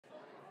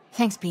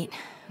Thanks, Pete.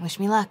 Wish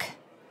me luck.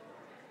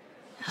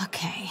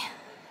 Okay.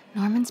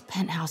 Norman's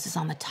penthouse is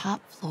on the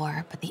top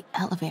floor, but the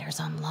elevator's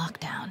on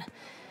lockdown.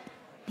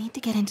 Need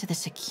to get into the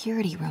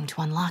security room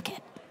to unlock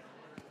it.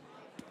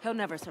 He'll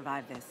never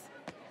survive this.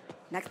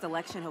 Next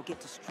election, he'll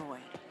get destroyed.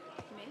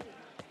 Maybe.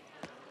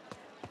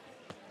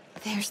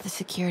 There's the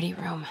security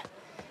room.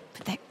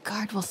 But that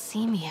guard will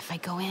see me if I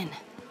go in.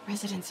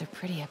 Residents are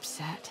pretty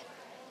upset.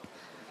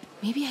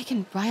 Maybe I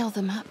can rile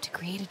them up to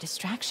create a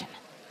distraction.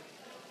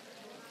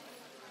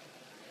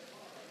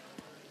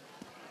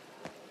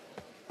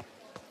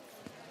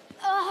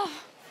 Ugh!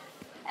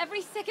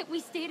 Every second we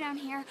stay down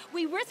here,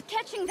 we risk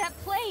catching that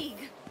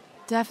plague.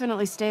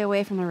 Definitely stay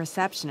away from the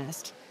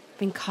receptionist.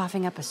 Been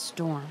coughing up a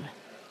storm.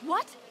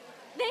 What?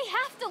 They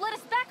have to let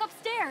us back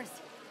upstairs.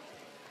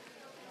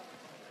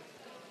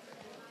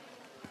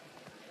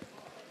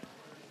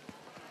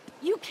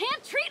 You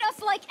can't treat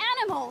us like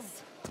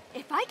animals!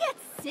 If I get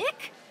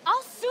sick,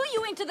 I'll sue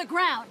you into the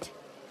ground.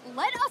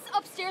 Let us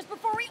upstairs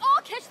before we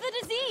all catch the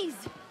disease!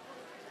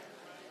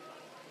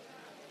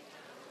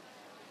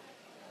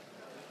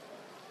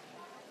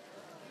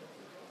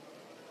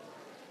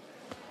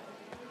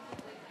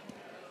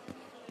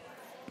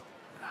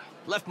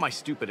 Left my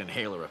stupid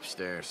inhaler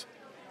upstairs.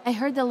 I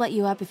heard they'll let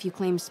you up if you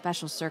claim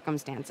special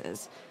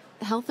circumstances.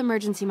 A health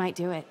emergency might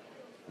do it.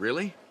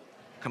 Really?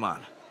 Come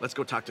on, let's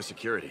go talk to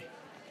security.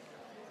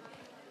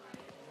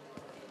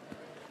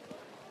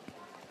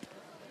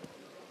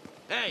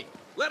 Hey,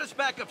 let us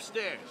back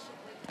upstairs.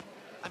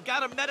 I've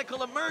got a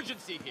medical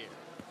emergency here.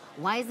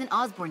 Why isn't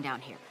Osborn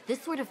down here?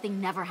 This sort of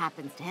thing never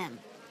happens to him.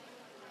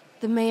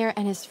 The mayor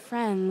and his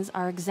friends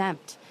are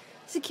exempt.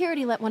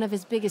 Security let one of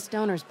his biggest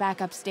donors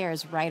back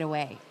upstairs right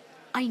away.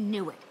 I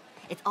knew it.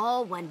 It's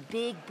all one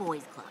big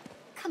boys club.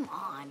 Come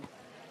on.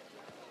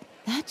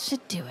 That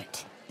should do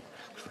it.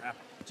 Crap.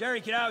 Jerry,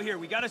 get out here.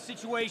 We got a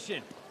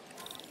situation.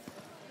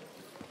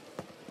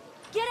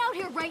 Get out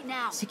here right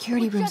now.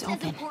 Security We're room's just as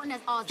open. important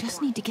as Osborn.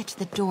 Just need to get to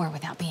the door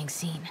without being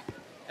seen.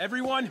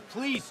 Everyone,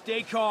 please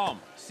stay calm.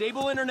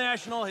 Sable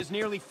International has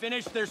nearly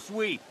finished their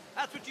sweep.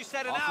 That's what you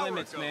said an Off hour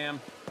limits, ago. ma'am.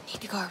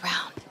 Need to go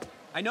around.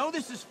 I know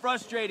this is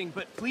frustrating,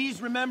 but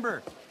please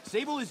remember,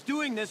 Sable is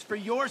doing this for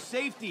your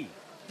safety.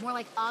 More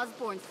like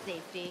Osborn's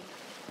safety.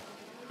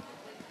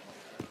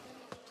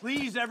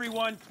 Please,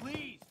 everyone,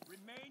 please,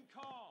 remain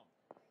calm.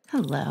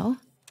 Hello.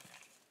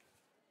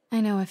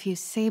 I know a few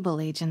Sable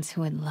agents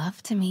who would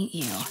love to meet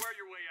you. Swear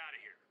your way out of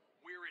here.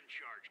 We're in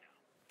charge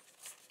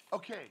now.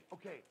 Okay,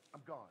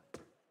 I'm gone.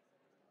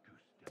 Goose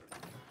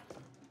step.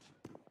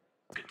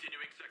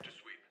 Continuing sector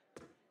sweep.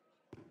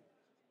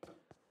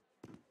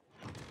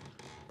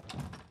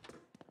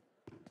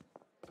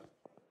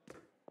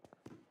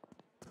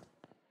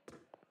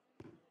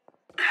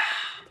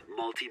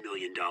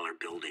 Multi-million-dollar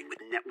building with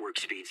network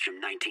speeds from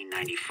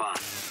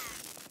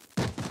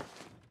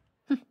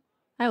 1995.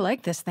 I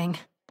like this thing.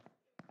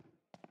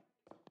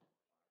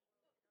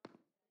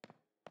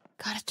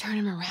 Gotta turn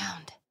him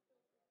around.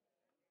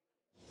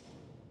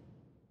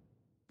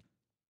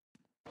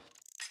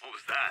 What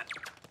was that?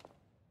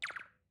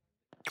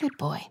 Good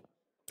boy.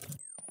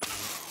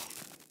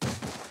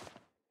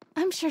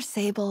 I'm sure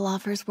Sable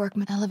offers work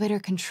with elevator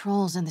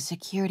controls in the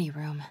security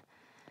room,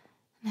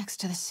 next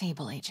to the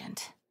Sable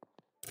agent.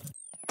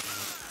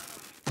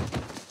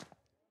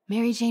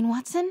 Mary Jane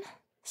Watson?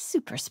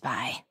 Super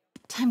spy.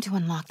 Time to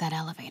unlock that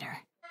elevator.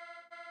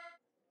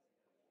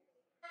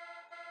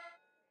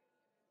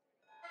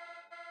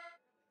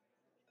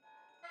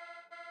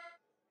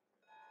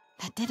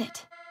 That did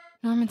it.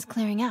 Norman's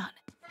clearing out,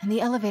 and the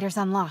elevator's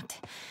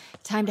unlocked.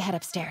 Time to head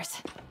upstairs.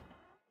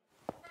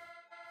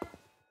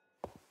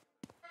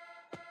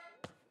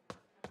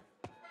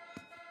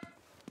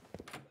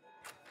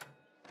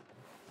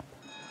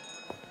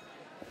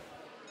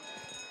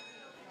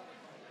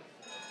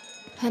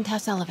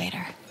 Penthouse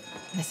elevator.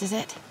 This is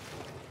it.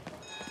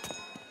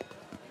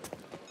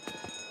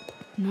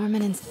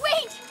 Norman and...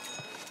 Wait!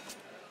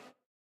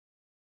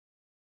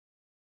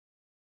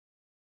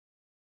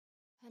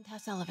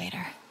 Penthouse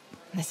elevator.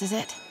 This is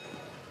it.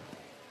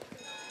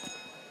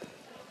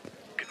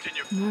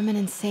 Continue. Norman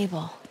and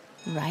Sable.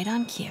 Right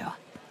on cue.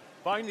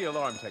 Find the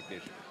alarm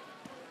technician.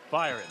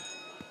 Fire him.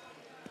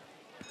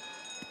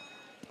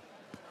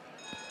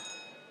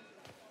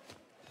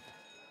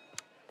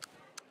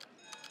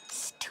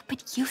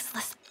 Stupid,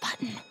 useless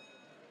button.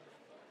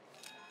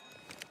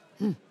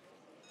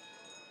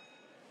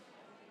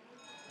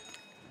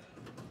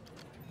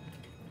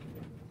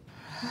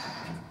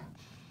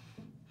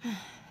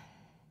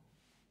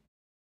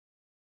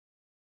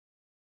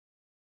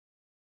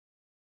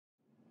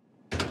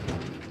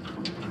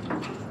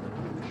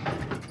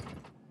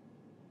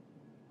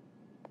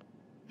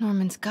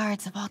 Norman's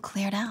guards have all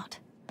cleared out.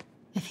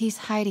 If he's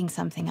hiding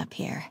something up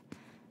here,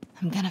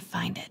 I'm gonna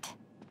find it.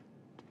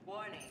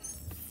 Warning.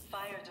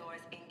 Fire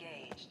doors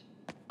engaged.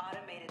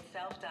 Automated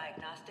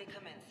self-diagnostic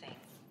commencing.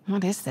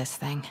 What is this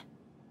thing?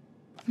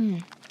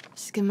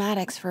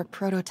 Schematics for a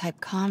prototype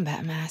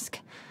combat mask.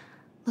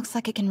 Looks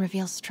like it can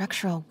reveal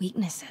structural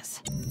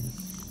weaknesses.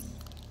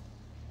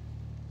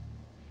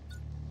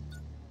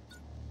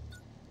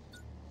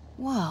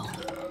 Whoa,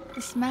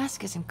 this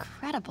mask is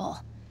incredible.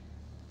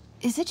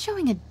 Is it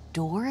showing a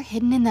door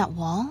hidden in that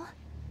wall?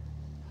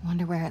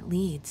 Wonder where it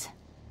leads.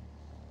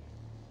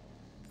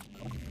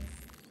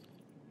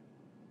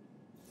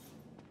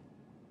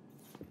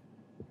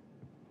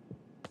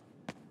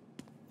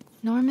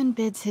 Norman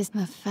bids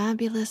the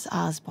fabulous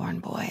Osborn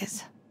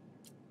boys.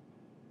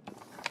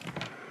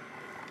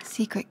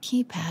 Secret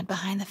keypad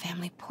behind the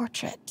family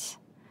portrait.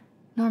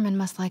 Norman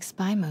must like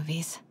spy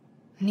movies.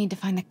 I need to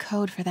find the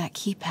code for that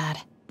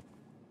keypad.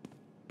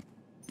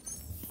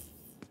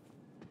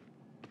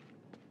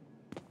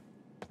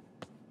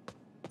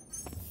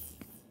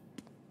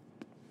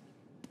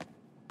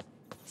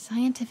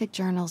 Scientific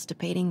journals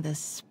debating the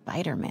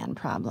Spider-Man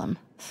problem.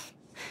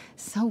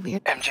 So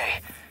weird. MJ,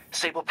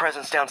 Sable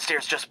presence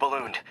downstairs just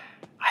ballooned.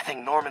 I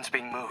think Norman's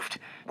being moved.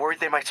 Worried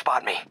they might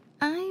spot me.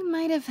 I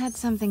might have had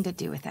something to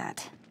do with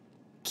that.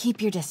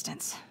 Keep your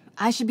distance.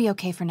 I should be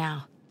okay for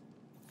now.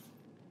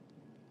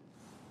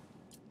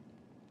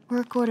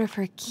 Work order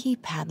for a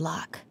keypad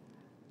lock.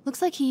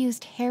 Looks like he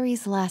used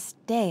Harry's last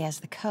day as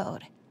the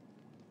code.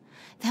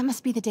 That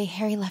must be the day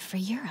Harry left for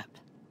Europe.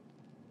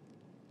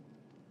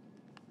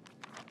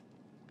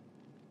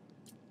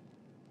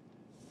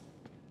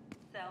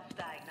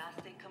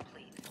 Self-diagnostic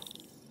complete.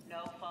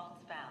 No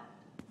faults found.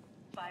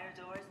 Fire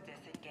doors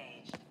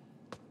disengaged.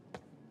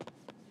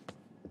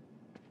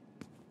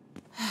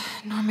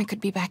 Norman could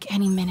be back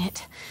any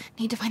minute.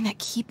 Need to find that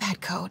keypad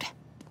code.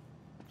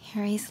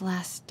 Harry's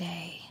last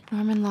day.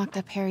 Norman locked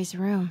up Harry's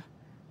room.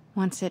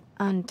 Wants it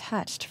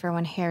untouched for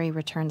when Harry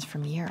returns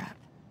from Europe.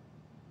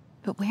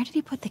 But where did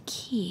he put the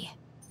key?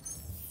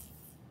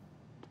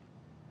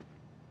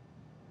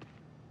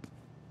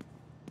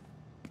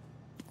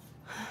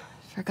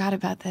 Forgot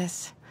about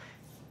this.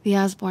 The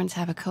Osborns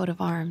have a coat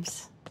of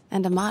arms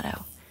and a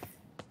motto.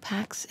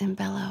 Pax in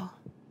bello.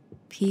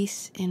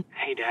 Peace in...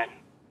 Hey, Dad.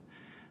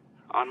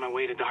 On my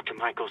way to Dr.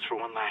 Michael's for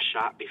one last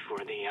shot before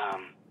the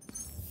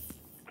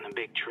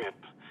big trip.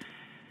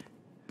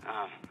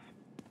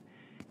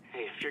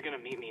 Hey, if you're gonna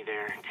meet me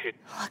there, could...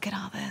 Look at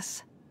all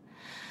this.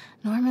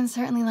 Norman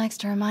certainly likes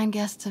to remind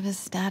guests of his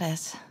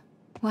status.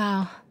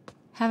 Wow.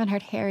 Haven't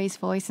heard Harry's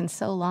voice in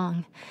so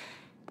long.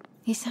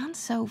 He sounds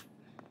so...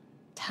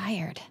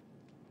 tired.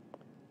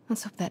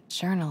 Let's hope that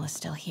journal is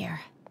still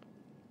here.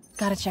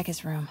 Gotta check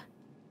his room.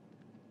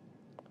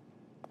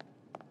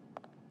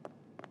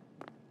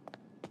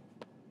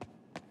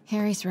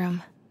 Harry's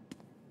room.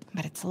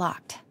 But it's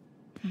locked.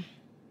 I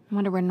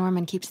wonder where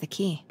Norman keeps the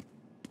key.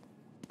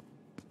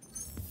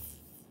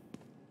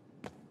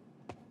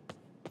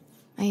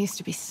 I used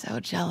to be so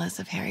jealous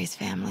of Harry's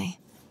family.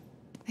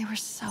 They were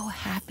so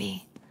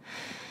happy.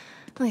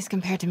 At least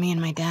compared to me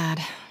and my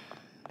dad.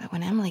 But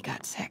when Emily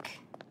got sick,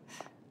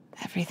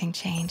 everything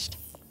changed.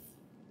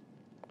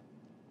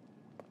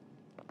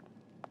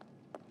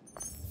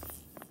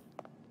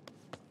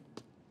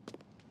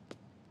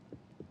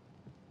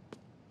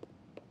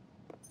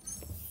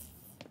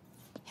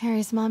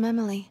 Harry's mom,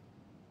 Emily.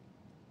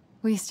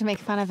 We used to make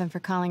fun of him for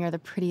calling her the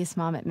prettiest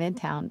mom at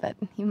Midtown, but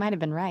he might have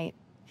been right.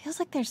 Feels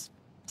like there's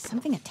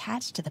something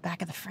attached to the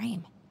back of the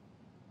frame.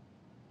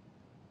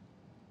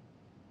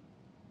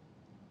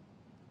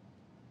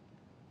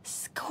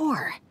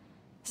 Score!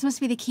 This must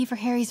be the key for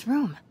Harry's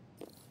room.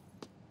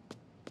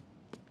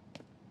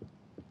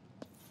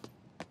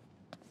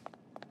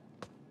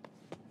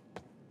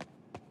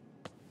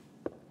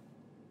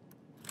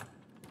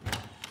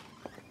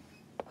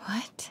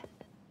 What?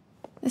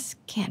 This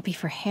can't be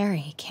for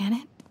Harry, can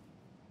it?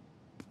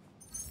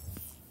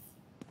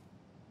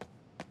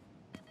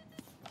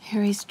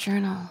 Harry's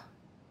journal.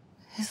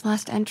 His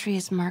last entry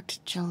is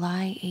marked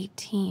July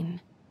 18.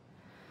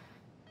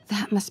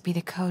 That must be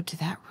the code to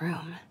that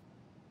room.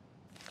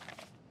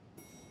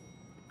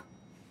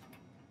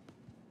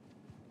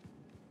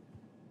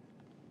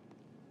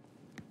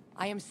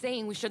 I am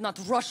saying we should not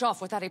rush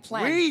off without a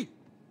plan. We?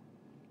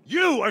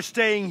 You are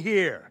staying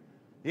here.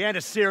 The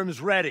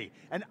antiserum's ready,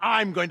 and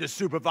I'm going to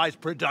supervise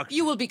production.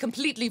 You will be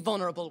completely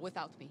vulnerable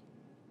without me.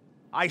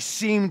 I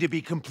seem to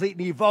be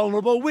completely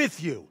vulnerable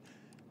with you.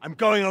 I'm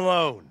going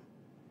alone.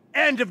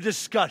 End of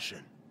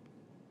discussion.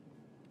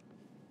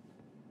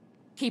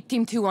 Keep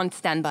Team 2 on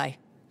standby.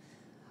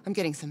 I'm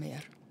getting some air.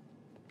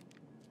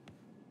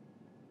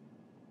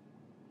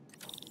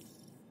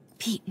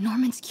 Pete,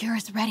 Norman's cure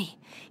is ready.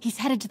 He's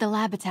headed to the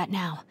lab it's at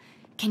now.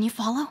 Can you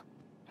follow?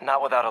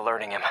 Not without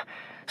alerting him.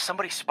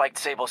 Somebody spiked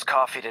Sable's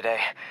coffee today.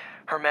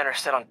 Her men are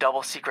set on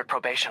double secret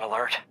probation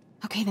alert.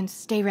 Okay, then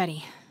stay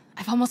ready.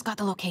 I've almost got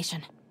the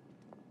location.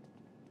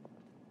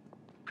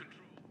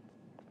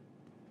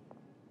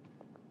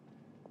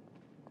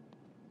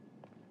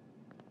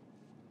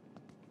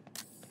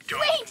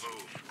 Wait!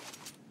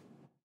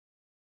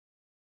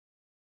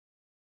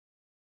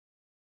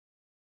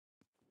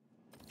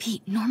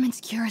 Pete,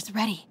 Norman's cure is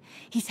ready.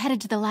 He's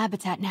headed to the lab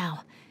it's at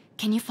now.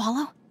 Can you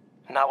follow?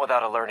 Not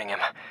without alerting him.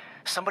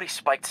 Somebody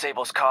spiked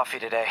Sable's coffee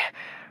today.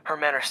 Her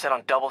men are set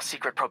on double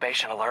secret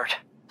probation alert.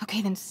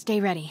 Okay, then stay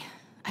ready.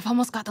 I've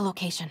almost got the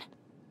location.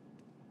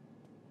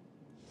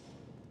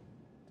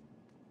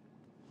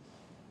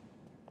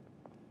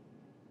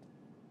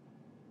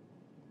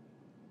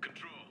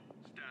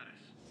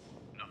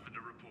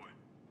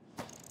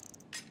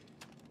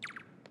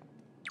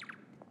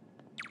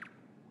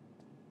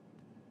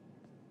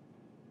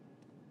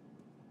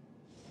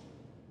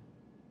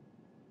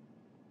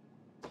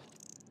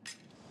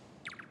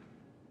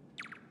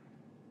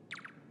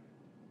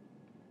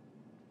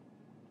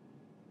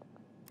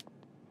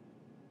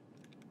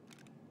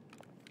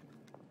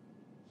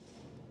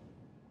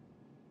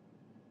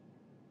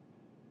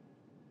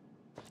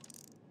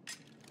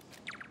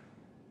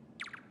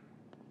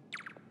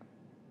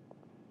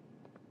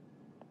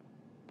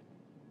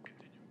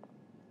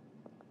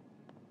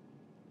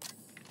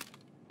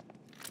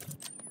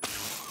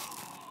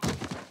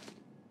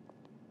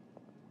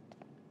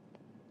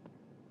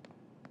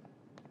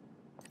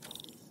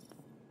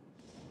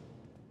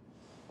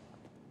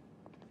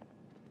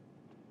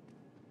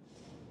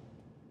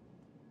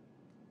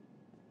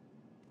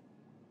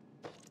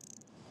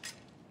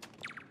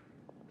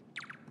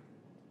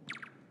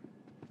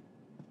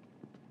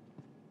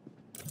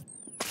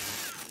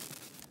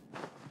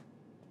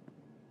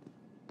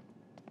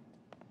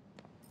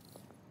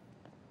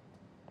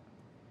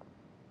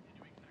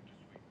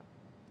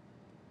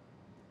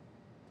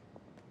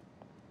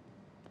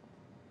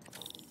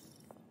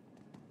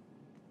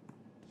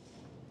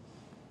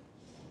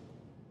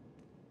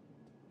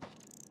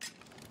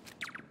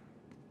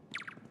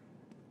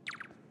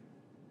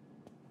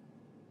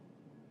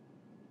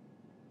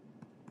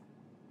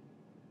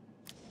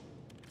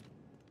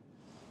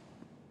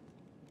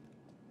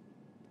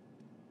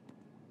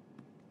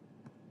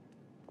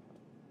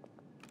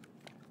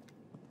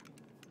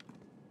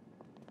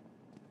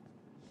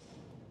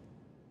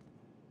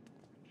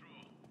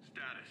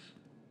 status?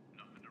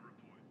 Nothing to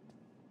report.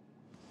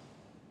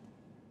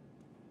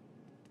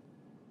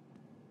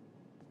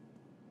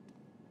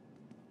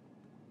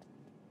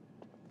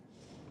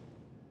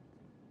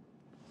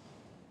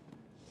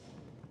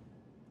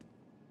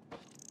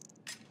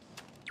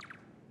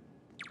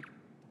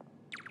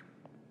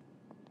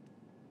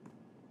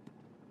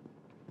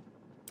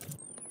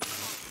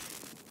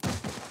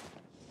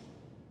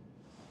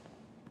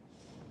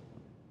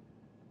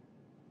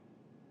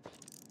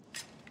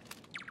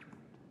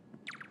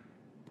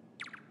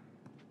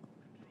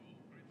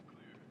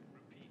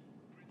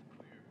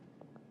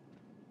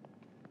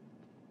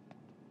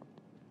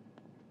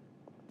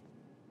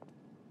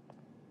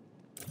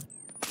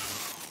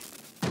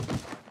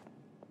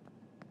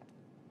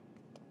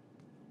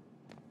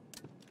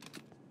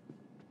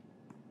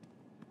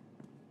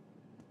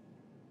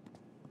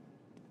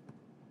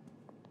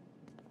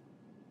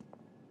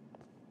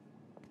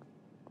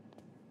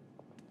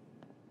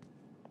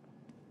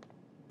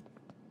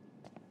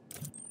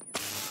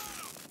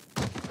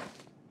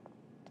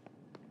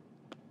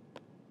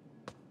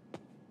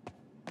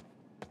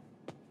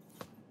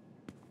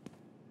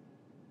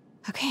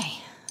 Okay,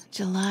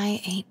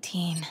 July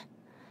 18.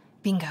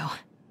 Bingo.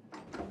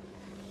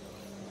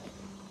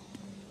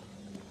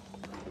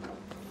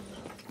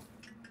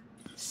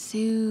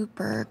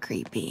 Super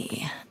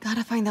creepy.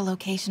 Gotta find the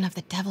location of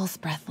the Devil's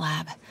Breath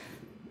lab.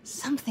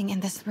 Something in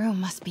this room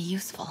must be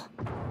useful.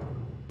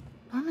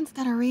 Norman's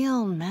got a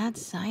real mad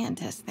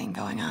scientist thing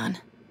going on.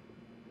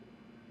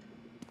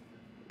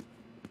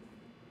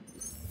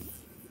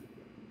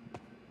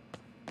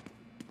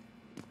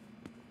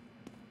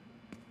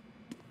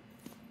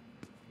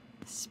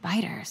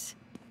 Spiders.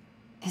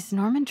 Is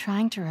Norman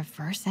trying to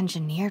reverse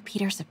engineer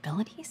Peter's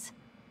abilities?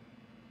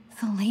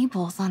 The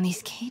labels on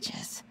these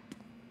cages.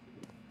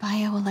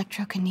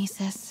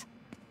 Bioelectrokinesis,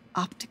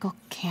 optical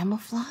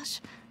camouflage?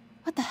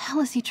 What the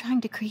hell is he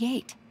trying to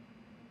create?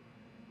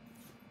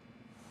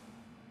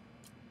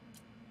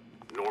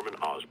 Norman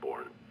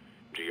Osborn,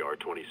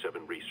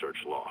 GR-27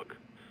 research log.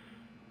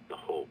 The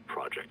whole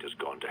project has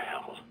gone to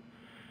hell.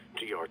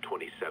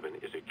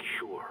 GR-27 is a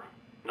cure,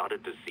 not a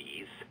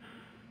disease.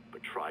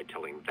 But try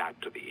telling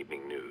that to the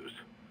evening news.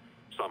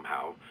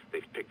 Somehow,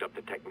 they've picked up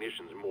the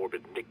technician's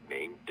morbid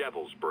nickname,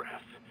 Devil's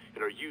Breath,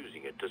 and are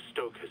using it to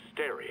stoke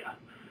hysteria.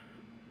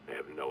 They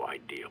have no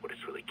idea what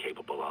it's really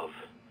capable of.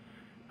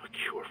 A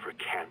cure for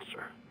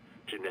cancer,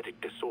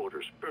 genetic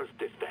disorders, birth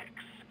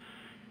defects.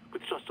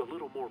 With just a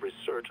little more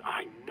research,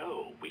 I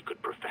know we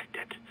could perfect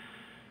it.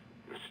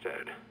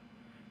 Instead,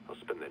 I'll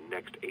spend the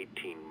next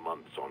 18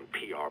 months on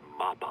PR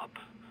mop-up.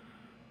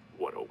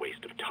 What a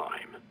waste of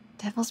time.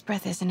 Devil's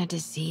Breath isn't a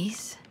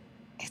disease.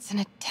 It's an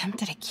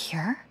attempt at a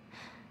cure?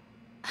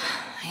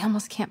 I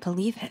almost can't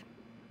believe it.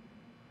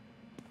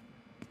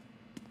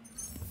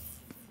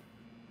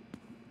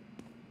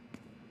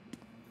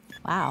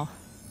 Wow.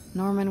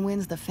 Norman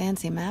wins the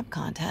fancy map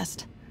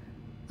contest.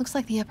 Looks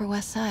like the Upper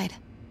West Side.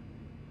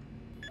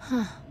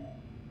 Huh.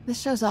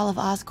 This shows all of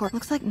Oscorp.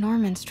 Looks like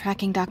Norman's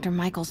tracking Dr.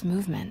 Michael's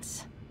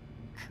movements.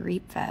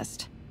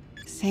 Creepfest.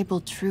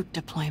 Sable troop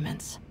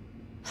deployments.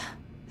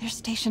 They're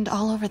stationed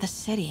all over the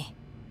city.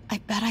 I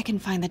bet I can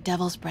find the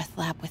Devil's Breath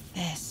lab with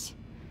this.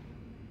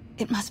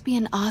 It must be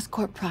an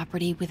Oscorp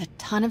property with a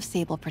ton of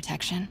Sable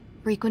protection,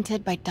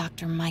 frequented by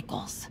Dr.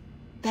 Michaels.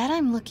 Bet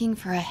I'm looking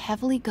for a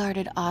heavily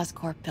guarded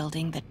Oscorp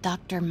building that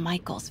Dr.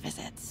 Michaels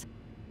visits.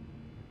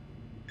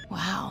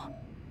 Wow.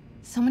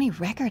 So many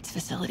records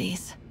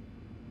facilities.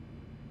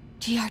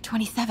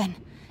 GR-27.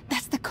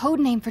 That's the code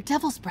name for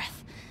Devil's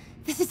Breath.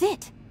 This is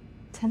it.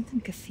 10th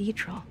and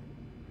Cathedral.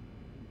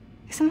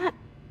 Isn't that...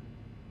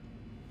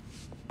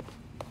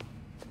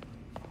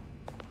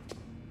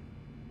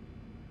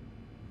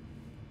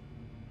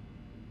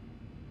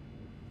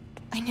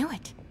 I knew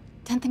it.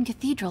 10th and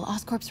Cathedral,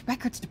 Oscorp's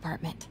records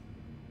department.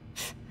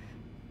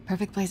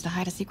 Perfect place to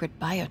hide a secret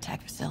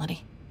biotech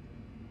facility.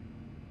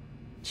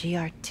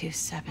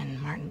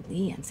 GR-27 Martin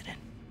Lee incident.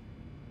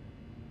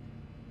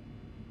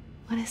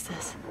 What is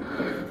this?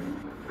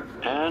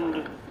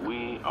 And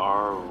we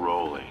are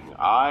rolling.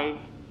 I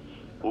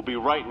will be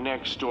right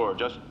next door.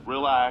 Just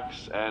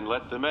relax and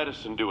let the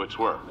medicine do its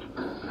work.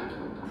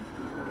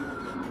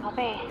 宝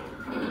贝，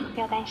不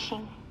要担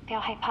心，不要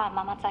害怕，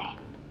妈妈在。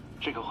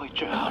这个会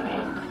治好你，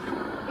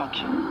放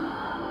心。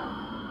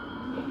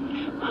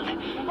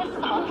那是什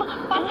么？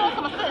发生了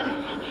什么事？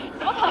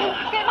怎么可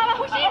能？别慢慢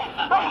呼吸！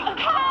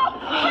靠！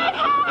快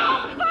逃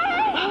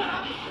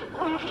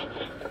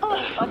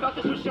！I got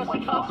this was just a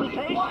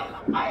consultation.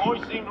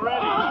 Hoisting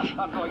ready.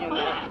 I'm going in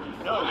there.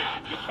 No,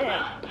 you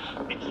can't.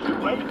 It's too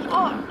late. Make it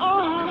stop.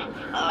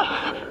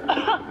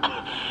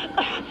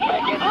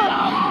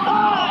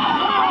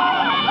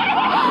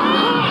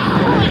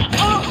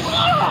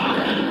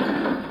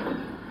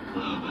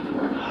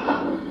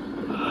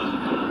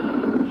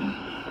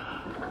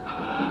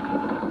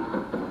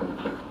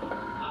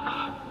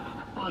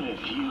 What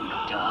have you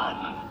done?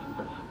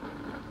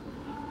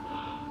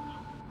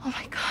 Oh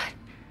my god.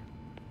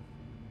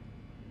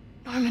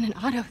 Norman and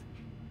Otto.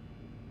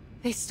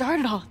 They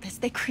started all of this.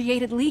 They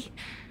created Lee.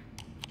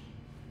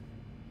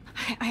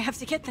 I have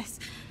to get this.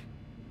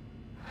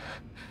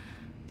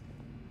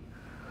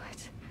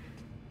 What?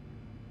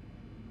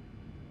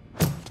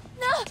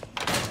 No!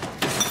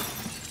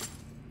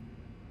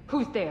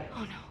 Who's there?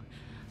 Oh no.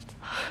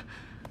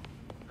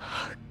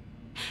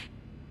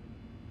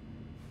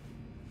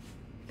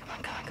 Come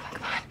on, come on, come on,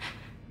 come on.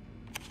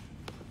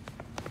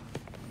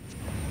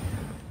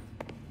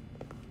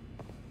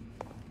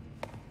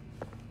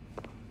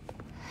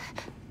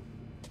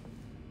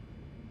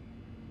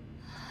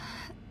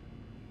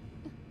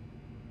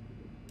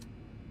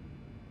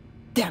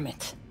 Damn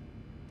it.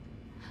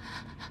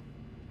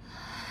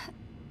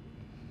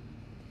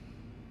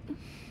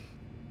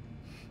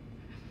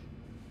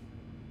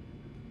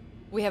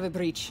 We have a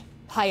breach.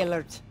 High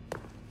alert.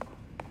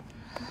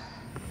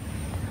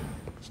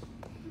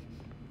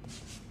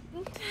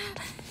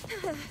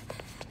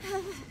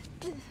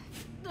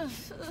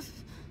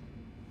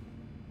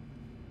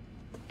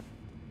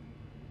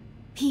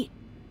 Pete,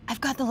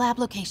 I've got the lab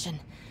location.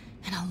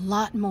 And a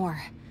lot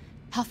more.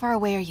 How far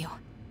away are you?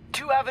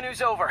 2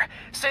 avenues over.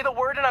 Say the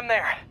word and I'm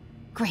there.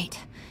 Great.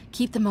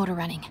 Keep the motor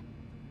running.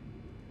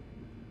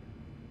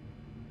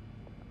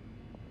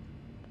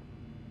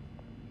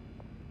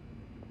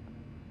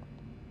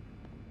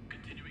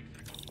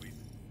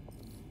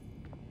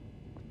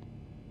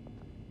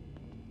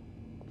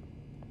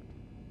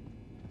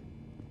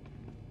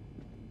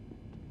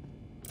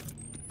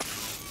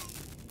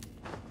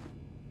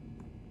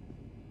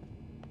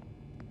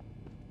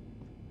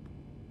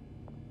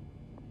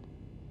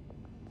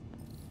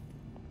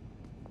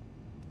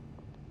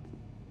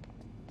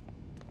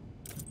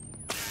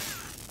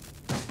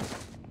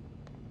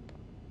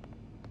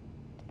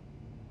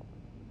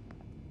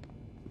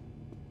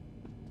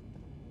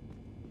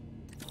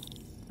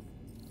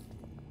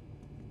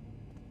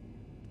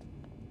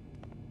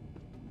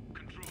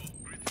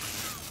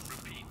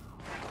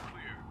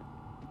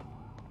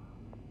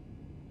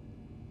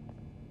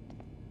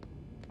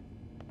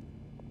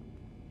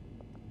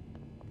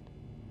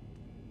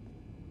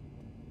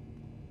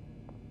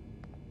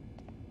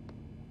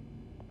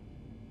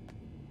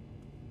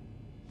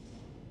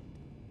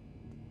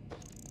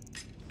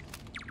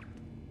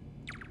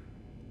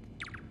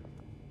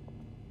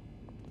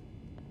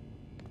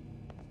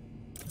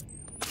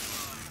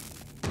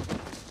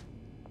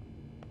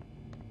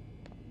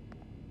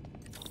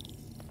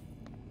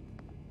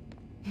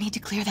 Need to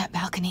clear that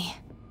balcony.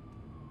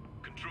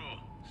 Control,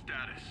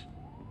 status.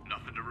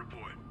 Nothing to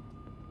report.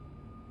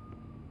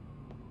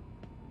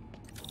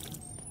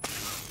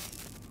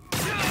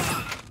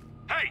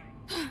 Hey!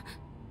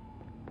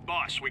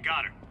 Boss, we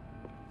got her.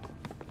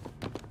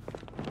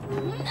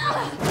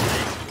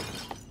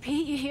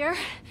 Pete, you here?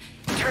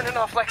 Turning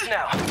off Lex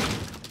now.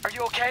 Are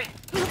you okay?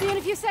 We'll be in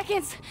a few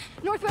seconds.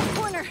 Northwest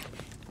corner.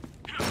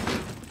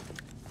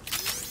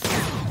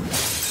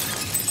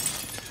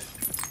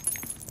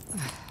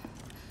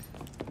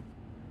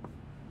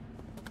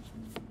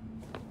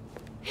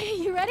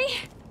 You ready?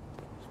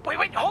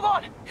 Wait, hold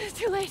on! It's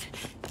too late.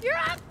 You're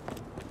up!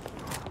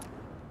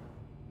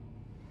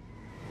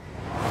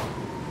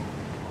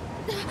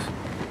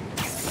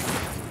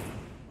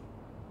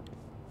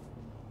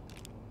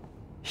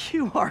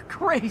 You are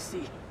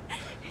crazy.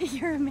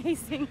 You're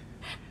amazing.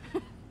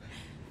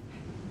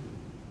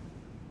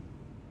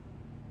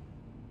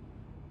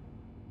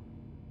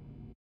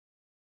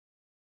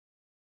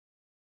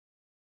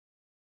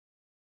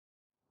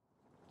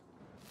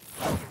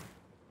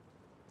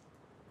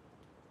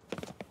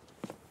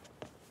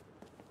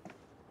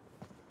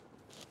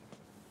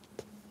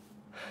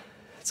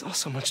 It's all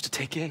so much to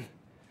take in.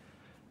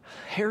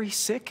 Harry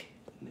sick,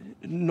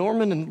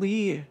 Norman and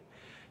Lee,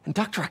 and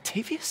Dr.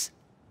 Octavius?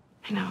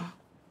 I know.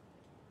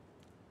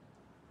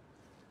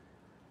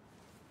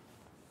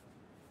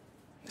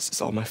 This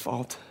is all my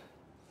fault.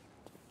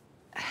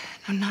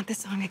 No, not this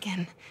song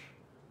again.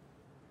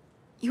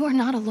 You are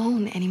not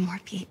alone anymore,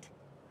 Pete.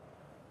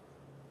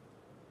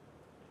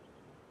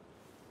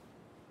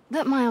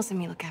 Let Miles and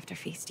me look after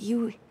Feast.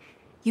 You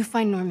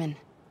find Norman.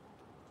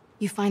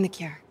 You find the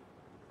cure.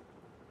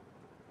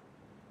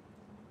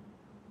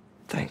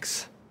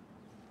 Thanks,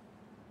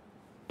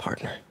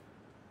 partner.